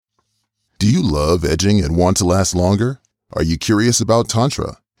Do you love edging and want to last longer? Are you curious about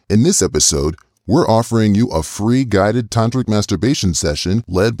Tantra? In this episode, we're offering you a free guided Tantric masturbation session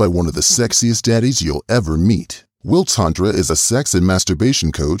led by one of the sexiest daddies you'll ever meet. Will Tantra is a sex and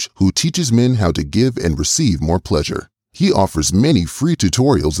masturbation coach who teaches men how to give and receive more pleasure. He offers many free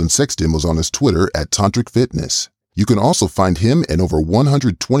tutorials and sex demos on his Twitter at Tantric Fitness. You can also find him and over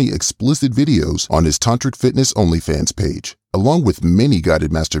 120 explicit videos on his Tantric Fitness OnlyFans page. Along with many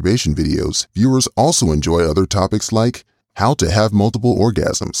guided masturbation videos, viewers also enjoy other topics like how to have multiple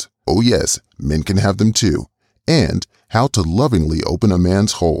orgasms. Oh yes, men can have them too. And how to lovingly open a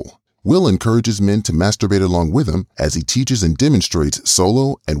man's hole. Will encourages men to masturbate along with him as he teaches and demonstrates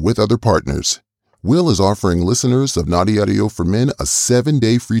solo and with other partners. Will is offering listeners of Naughty Audio for Men a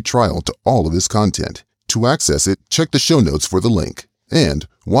 7-day free trial to all of his content. To access it, check the show notes for the link. And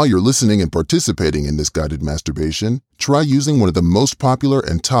while you're listening and participating in this guided masturbation, try using one of the most popular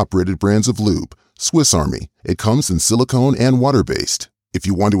and top-rated brands of lube, Swiss Army. It comes in silicone and water-based. If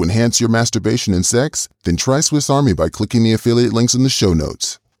you want to enhance your masturbation and sex, then try Swiss Army by clicking the affiliate links in the show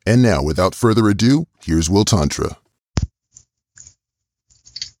notes. And now, without further ado, here's Will Tantra.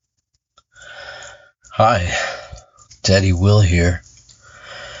 Hi, Daddy Will here,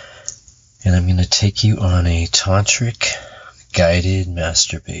 and I'm going to take you on a Tantric guided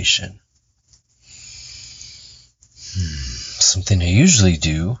masturbation. Something I usually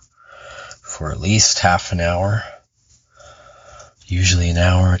do for at least half an hour, usually an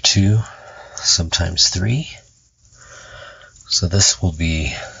hour or two, sometimes 3. So this will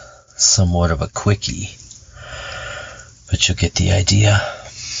be somewhat of a quickie, but you'll get the idea.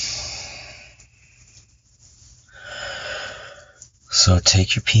 So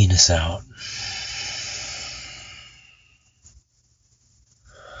take your penis out.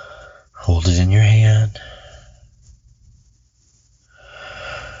 Hold it in your hand.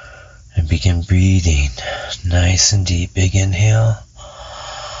 And begin breathing nice and deep. Big inhale.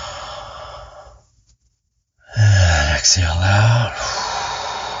 And exhale out.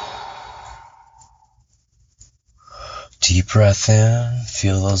 Deep breath in.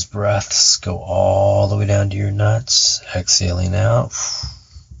 Feel those breaths go all the way down to your nuts. Exhaling out.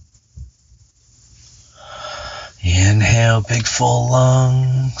 Inhale, big full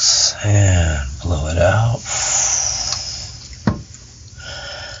lungs. And blow it out.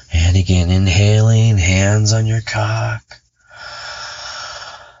 And again, inhaling, hands on your cock.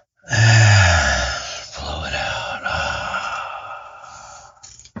 And blow it out.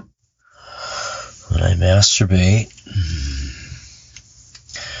 When I masturbate,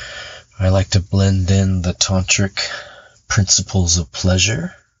 I like to blend in the Tantric principles of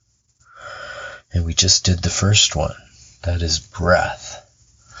pleasure. And we just did the first one. That is breath.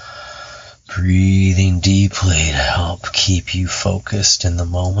 Breathing deeply to help keep you focused in the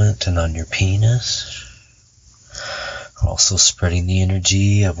moment and on your penis. Also spreading the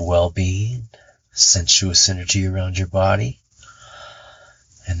energy of well-being, sensuous energy around your body.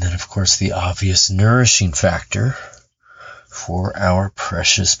 And then, of course, the obvious nourishing factor for our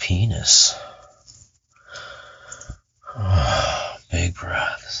precious penis. Oh, big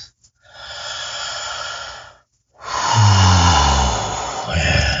breaths.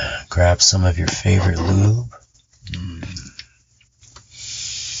 Yeah. Grab some of your favorite lube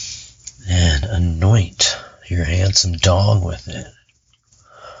and anoint your handsome dong with it.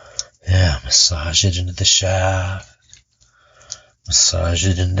 Yeah, massage it into the shaft. Massage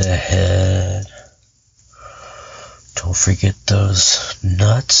it into the head. Don't forget those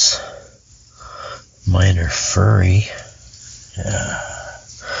nuts. Mine are furry. Yeah.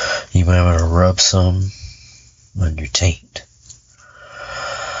 You might want to rub some on your taint.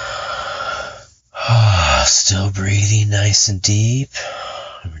 Still breathing nice and deep.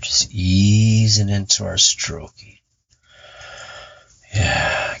 And we're just easing into our stroking.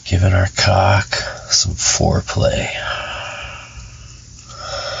 Yeah, giving our cock some foreplay.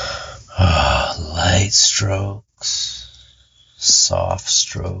 Light strokes, soft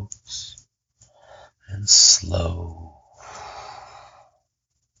strokes, and slow.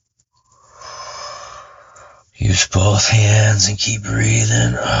 Use both hands and keep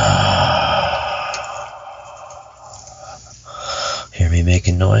breathing. Hear me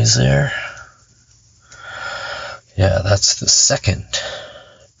making noise there? Yeah, that's the second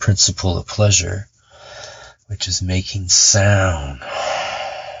principle of pleasure, which is making sound.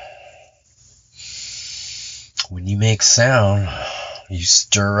 When you make sound, you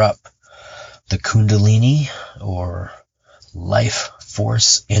stir up the kundalini or life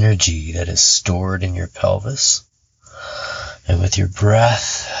force energy that is stored in your pelvis. And with your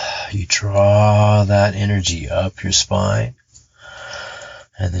breath, you draw that energy up your spine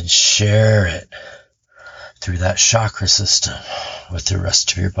And then share it through that chakra system with the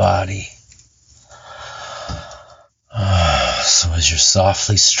rest of your body. So as you're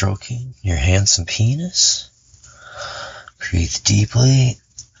softly stroking your handsome penis, breathe deeply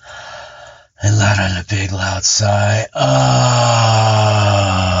and let out a big loud sigh.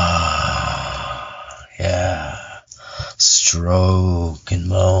 Yeah. Stroke and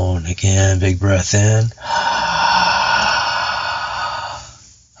moan again. Big breath in.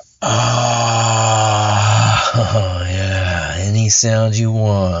 Yeah. Any sound you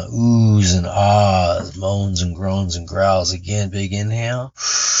want. Oohs and ahs, moans and groans and growls. Again, big inhale.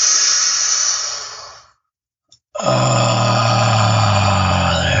 There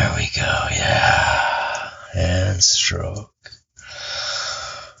we go. Yeah. And stroke.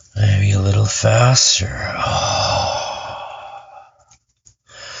 Maybe a little faster.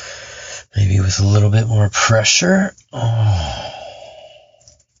 Maybe with a little bit more pressure.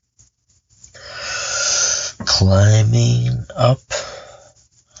 Climbing up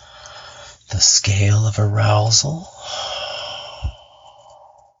the scale of arousal.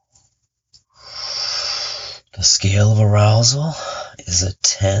 The scale of arousal is a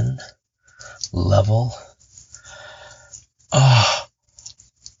 10-level.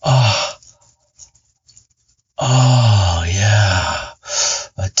 Yeah.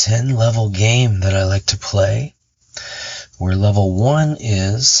 A 10-level game that I like to play, where level 1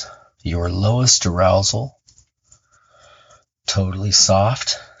 is your lowest arousal. Totally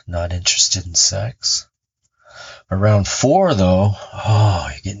soft, not interested in sex. Around 4, though,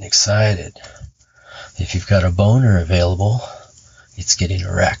 you're getting excited. If you've got a boner available, it's getting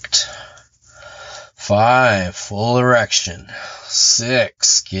erect. 5, full erection.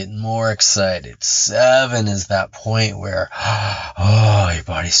 6, getting more excited. 7 is that point where, your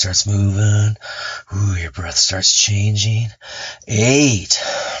body starts moving. Ooh, your breath starts changing. 8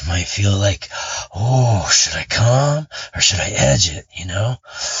 might feel like, should I come or should I edge it,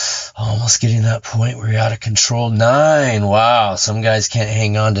 Almost getting that point where you're out of control. 9, wow, some guys can't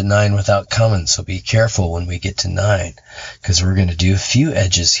hang on to 9 without coming, so be careful when we get to 9, because we're going to do a few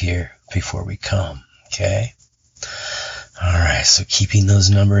edges here before we come, okay? Alright, so keeping those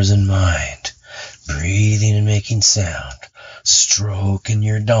numbers in mind, breathing and making sound, stroking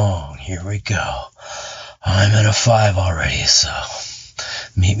your dong, here we go. I'm at a 5 already, so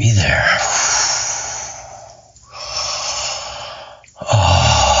meet me there.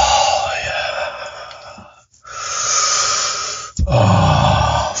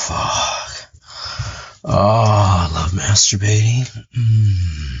 Fuck. I love masturbating.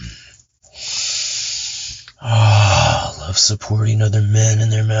 I love supporting other men in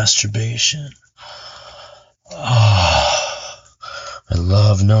their masturbation. I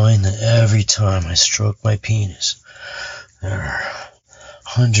love knowing that every time I stroke my penis, there are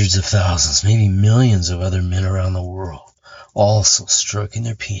hundreds of thousands, maybe millions of other men around the world also stroking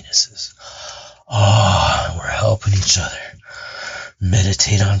their penises. We're helping each other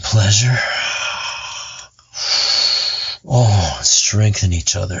meditate on pleasure. Strengthen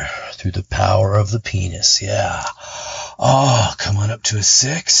each other through the power of the penis. Yeah. Come on up to a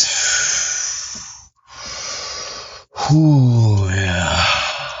 6. Ooh, yeah.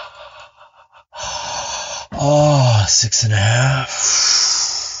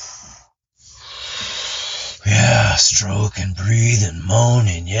 6.5. Yeah, stroke and breathe and moan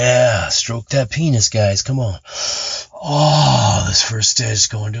and yeah, stroke that penis, guys. Come on. This first stage is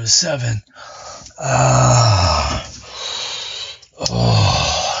going to a 7.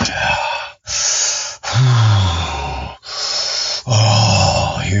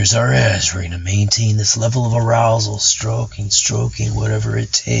 Here's our edge. We're going to maintain this level of arousal, stroking, whatever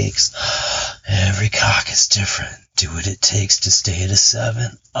it takes. Every cock is different. Do what it takes to stay at a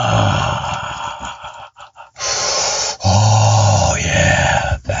 7.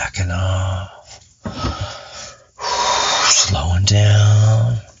 Yeah, backing off. Slowing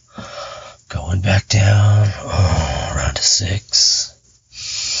down. Going back down. Around a 6.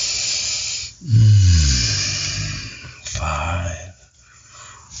 5.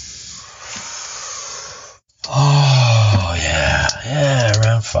 Yeah,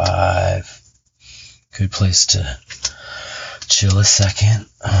 around 5. Good place to chill a second.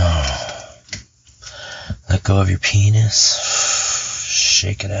 Let go of your penis.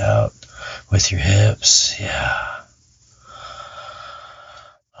 Shake it out with your hips. Yeah.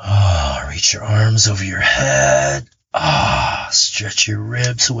 Reach your arms over your head. Stretch your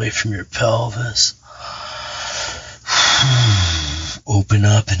ribs away from your pelvis. Open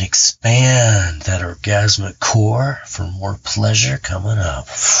up and expand that orgasmic core for more pleasure coming up.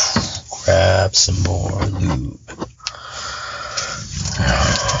 Grab some more lube.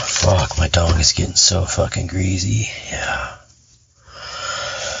 Fuck, my dong is getting so fucking greasy. Yeah.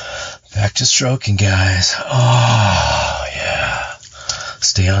 Back to stroking, guys. Oh, yeah.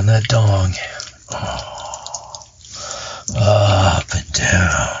 Stay on that dong. Oh. Up and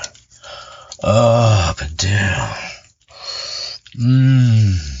down. Up and down.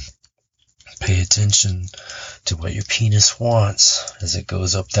 Pay attention to what your penis wants as it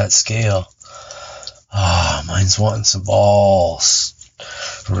goes up that scale. Mine's wanting some balls.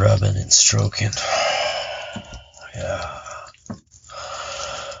 Rubbing and stroking. Yeah.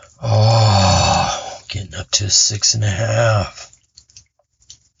 Getting up to a 6.5.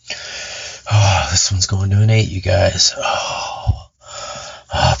 This one's going to an 8, you guys. Up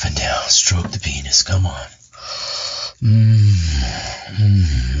and down. Stroke the penis. Come on.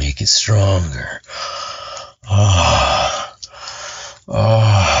 Make it stronger.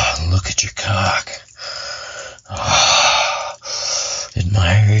 Look at your cock.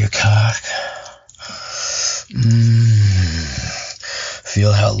 Admire your cock.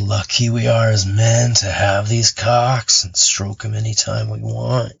 Feel how lucky we are as men to have these cocks and stroke them anytime we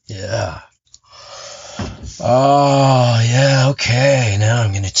want. Yeah. Yeah, okay. Now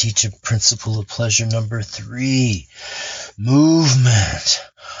I'm going to teach you principle of pleasure number 3. Movement.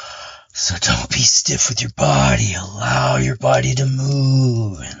 So don't be stiff with your body. Allow your body to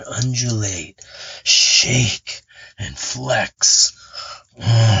move and undulate, shake, and flex.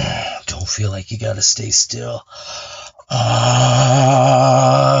 Don't feel like you got to stay still. Yeah.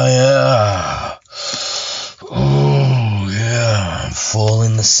 Oh, yeah. I'm full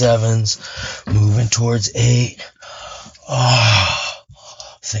in the 7s, moving towards 8.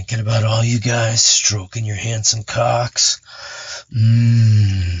 Thinking about all you guys stroking your handsome cocks.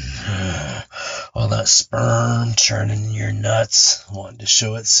 All that sperm churning in your nuts, wanting to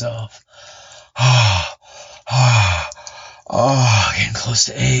show itself. Getting close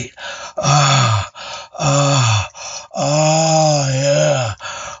to 8. Yeah.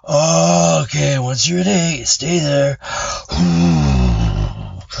 Okay, once you're at 8, stay there.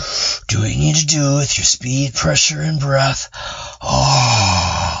 Do what you need to do with your speed, pressure, and breath.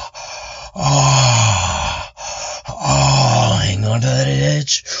 Hang on to that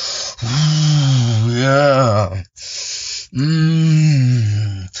edge. Yeah.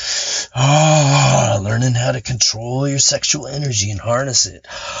 Learning how to control your sexual energy and harness it.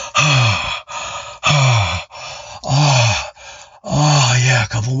 Yeah, a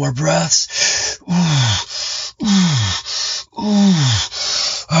couple more breaths.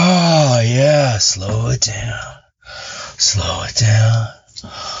 Yeah, slow it down. Slow it down.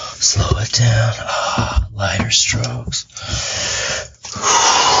 Slow it down. Lighter strokes.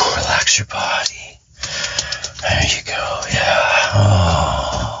 Relax your body. There you go.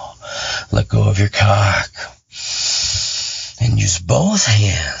 Yeah. Let go of your cock. And use both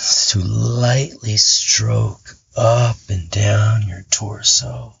hands to lightly stroke up and down your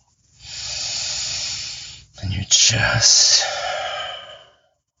torso and your chest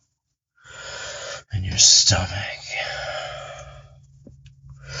and your stomach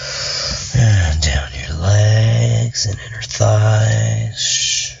and down your legs and inner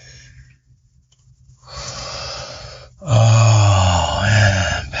thighs.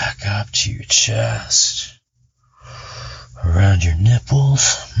 And back up to your chest, around your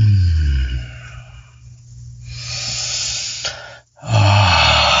nipples.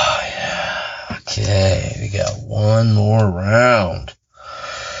 Yeah. Okay, we got one more round.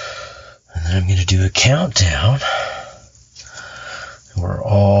 And then I'm going to do a countdown. And we're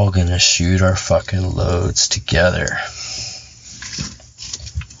all going to shoot our fucking loads together.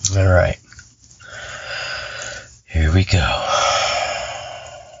 Alright. Here we go.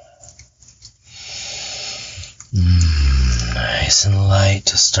 Nice and light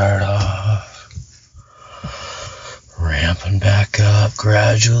to start off. Ramping back up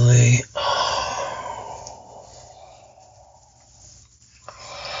gradually.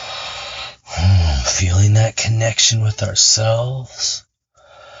 Feeling that connection with ourselves.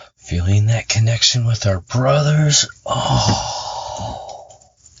 Feeling that connection with our brothers.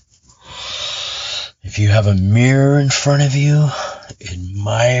 If you have a mirror in front of you,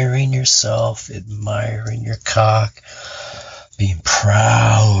 admiring yourself, admiring your cock, being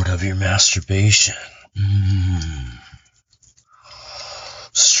proud of your masturbation.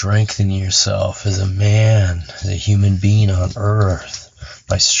 Strengthening yourself as a man, as a human being on earth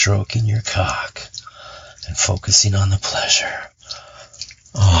by stroking your cock and focusing on the pleasure.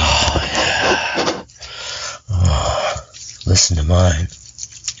 Yeah. Listen to mine.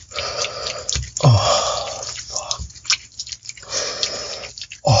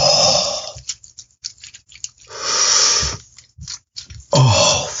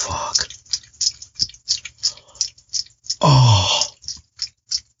 Fuck. Fuck.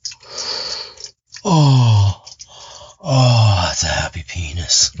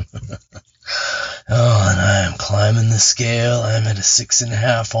 scale, I'm at a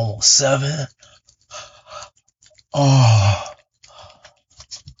 6.5, almost 7. Oh,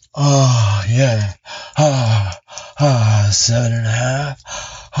 yeah. 7.5.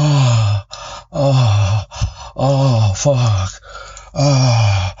 Fuck.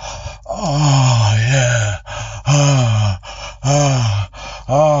 Yeah.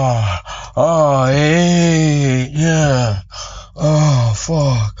 8. Yeah.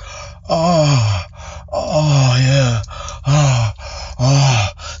 Fuck. Yeah.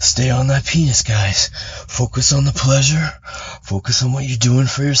 Stay on that penis, guys. Focus on the pleasure. Focus on what you're doing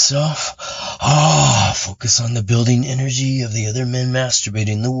for yourself. Focus on the building energy of the other men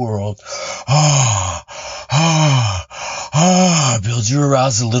masturbating in the world. Build your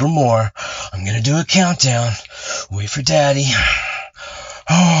arousal a little more. I'm gonna do a countdown. Wait for daddy.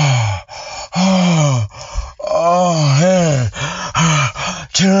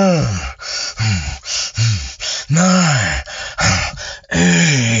 10, 9,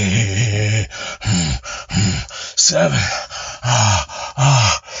 8, 7,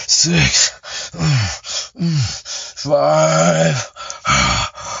 6, 5,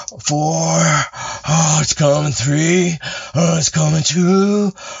 4, it's coming 3, it's coming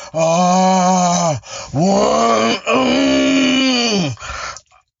 2, 1,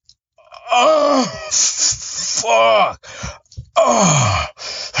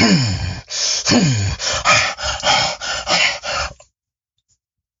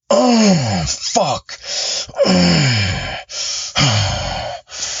 fuck, fuck.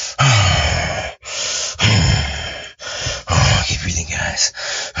 Keep breathing, guys.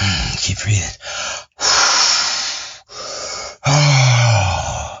 Keep breathing.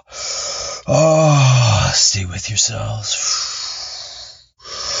 Stay with yourselves.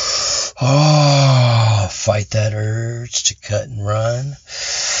 Fight that urge to cut and run.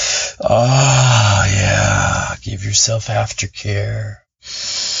 Yeah. Give yourself aftercare.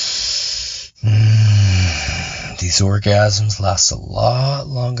 These orgasms last a lot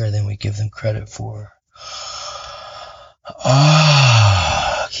longer than we give them credit for.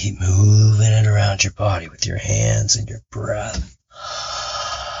 Keep moving it around your body with your hands and your breath.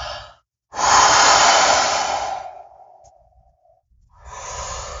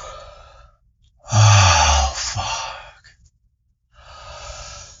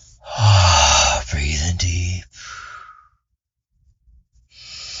 Breathing deep.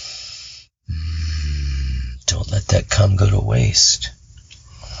 Don't let that cum go to waste.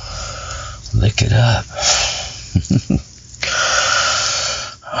 Lick it up.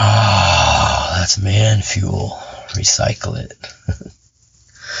 That's man fuel. Recycle it.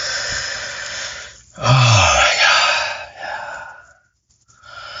 Oh my God. Yeah.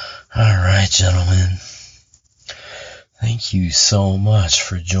 All right, gentlemen. Thank you so much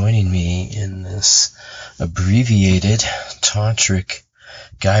for joining me in this abbreviated Tantric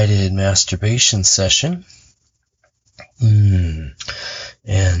guided masturbation session. And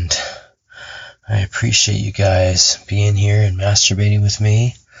I appreciate you guys being here and masturbating with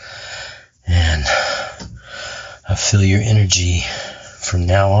me. And I feel your energy from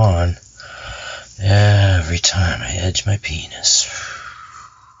now on every time I edge my penis.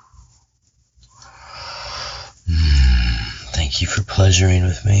 Thank you for pleasuring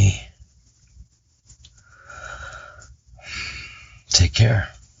with me. Take care.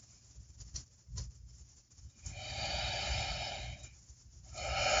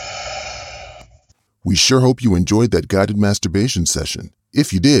 We sure hope you enjoyed that guided masturbation session.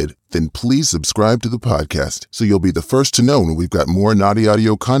 If you did, then please subscribe to the podcast so you'll be the first to know when we've got more Naughty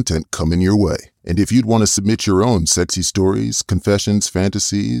Audio content coming your way. And if you'd want to submit your own sexy stories, confessions,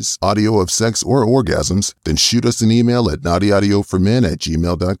 fantasies, audio of sex, or orgasms, then shoot us an email at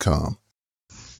naughtyaudioformen@gmail.com.